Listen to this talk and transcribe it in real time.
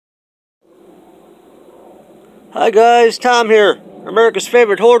Hi guys, Tom here, America's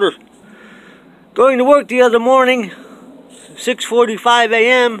favorite hoarder. Going to work the other morning, 6:45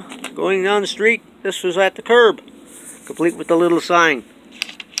 a.m., going down the street. This was at the curb, complete with the little sign.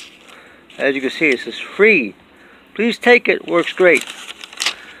 As you can see, it says free. Please take it, works great.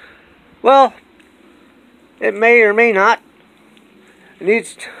 Well, it may or may not. It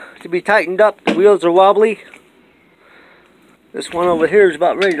needs to be tightened up. The wheels are wobbly. This one over here is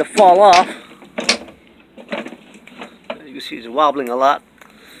about ready to fall off. You can see it's wobbling a lot.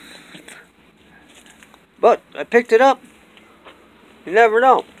 But I picked it up. You never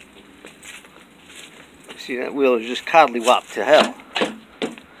know. See, that wheel is just coddly wopped to hell.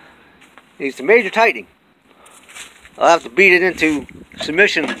 Needs some major tightening. I'll have to beat it into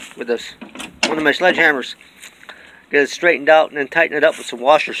submission with this, one of my sledgehammers. Get it straightened out and then tighten it up with some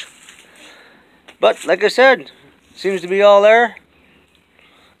washers. But like I said, seems to be all there.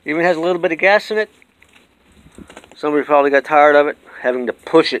 Even has a little bit of gas in it. Somebody probably got tired of it, having to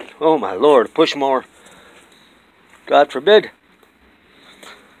push it. Oh my lord, push mower. God forbid.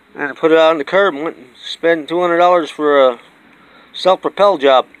 And I put it out on the curb and went and spent $200 for a self-propelled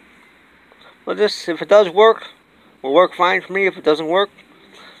job. Well, this, if it does work, will work fine for me. If it doesn't work,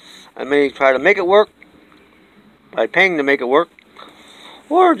 I may try to make it work by paying to make it work,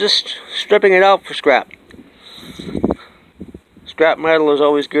 or just stripping it out for scrap. Scrap metal is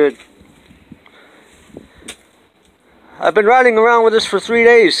always good. I've been riding around with this for 3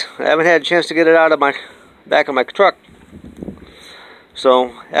 days. I haven't had a chance to get it out of my back of my truck.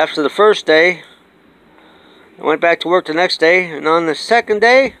 So after the first day, I went back to work the next day, and on the second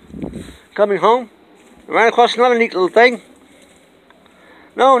day, coming home, I ran across another neat little thing.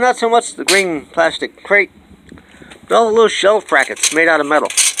 No, not so much the green plastic crate, but all the little shelf brackets made out of metal.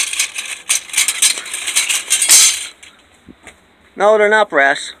 No, they're not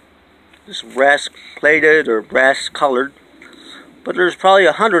brass. Just brass plated or brass colored, but there's probably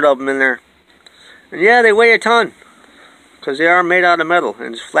 100 of them in there. And yeah, they weigh a ton, because they are made out of metal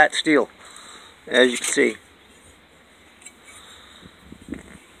and it's flat steel, as you can see.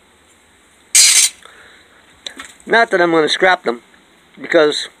 Not that I'm going to scrap them,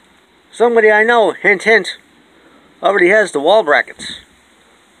 because somebody I know, hint hint, already has the wall brackets,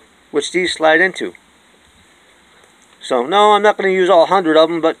 which these slide into. So no, I'm not going to use all 100 of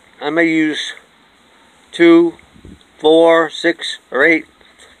them, but I may use 2, 4, 6, or 8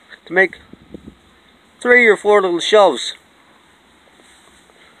 to make 3 or 4 little shelves.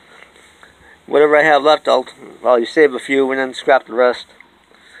 Whatever I have left, I'll probably save a few and then scrap the rest.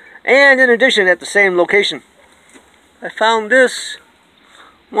 And in addition, at the same location, I found this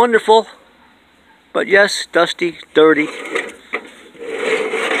wonderful, but yes, dusty, dirty.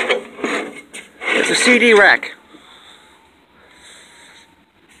 It's a CD rack.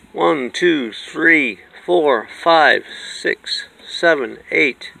 1, 2, 3, 4, 5, 6, 7,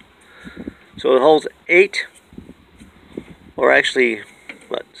 8. So it holds 8, or actually,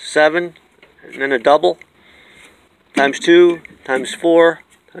 what, 7, and then a double, times 2, times 4,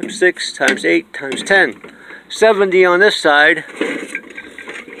 times 6, times 8, times 10. 70 on this side,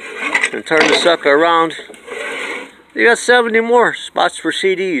 and turn the sucker around. You got 70 more spots for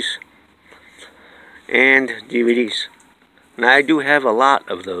CDs and DVDs. And I do have a lot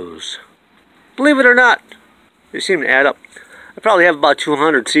of those. Believe it or not, they seem to add up. I probably have about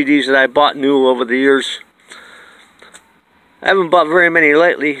 200 CDs that I bought new over the years. I haven't bought very many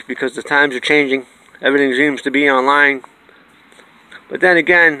lately because the times are changing. Everything seems to be online. But then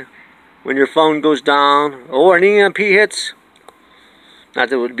again, when your phone goes down or an EMP hits, not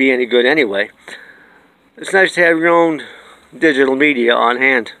that it would be any good anyway, it's nice to have your own digital media on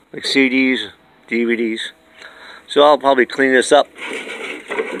hand, like CDs, DVDs. So I'll probably clean this up.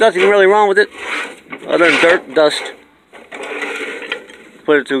 There's nothing really wrong with it, other than dirt and dust.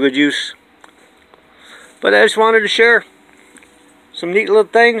 Put it to good use. But I just wanted to share some neat little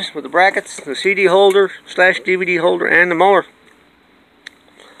things with the brackets, the CD holder / DVD holder, and the mower.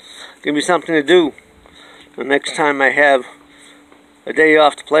 Give me something to do the next time I have a day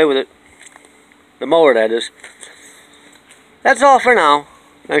off to play with it. The mower, that is. That's all for now.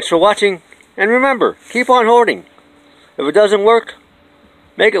 Thanks for watching, and remember, keep on hoarding. If it doesn't work,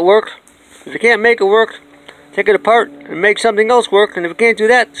 make it work. If you can't make it work, take it apart and make something else work, and if you can't do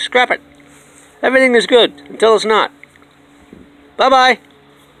that, scrap it. Everything is good until it's not. Bye-bye.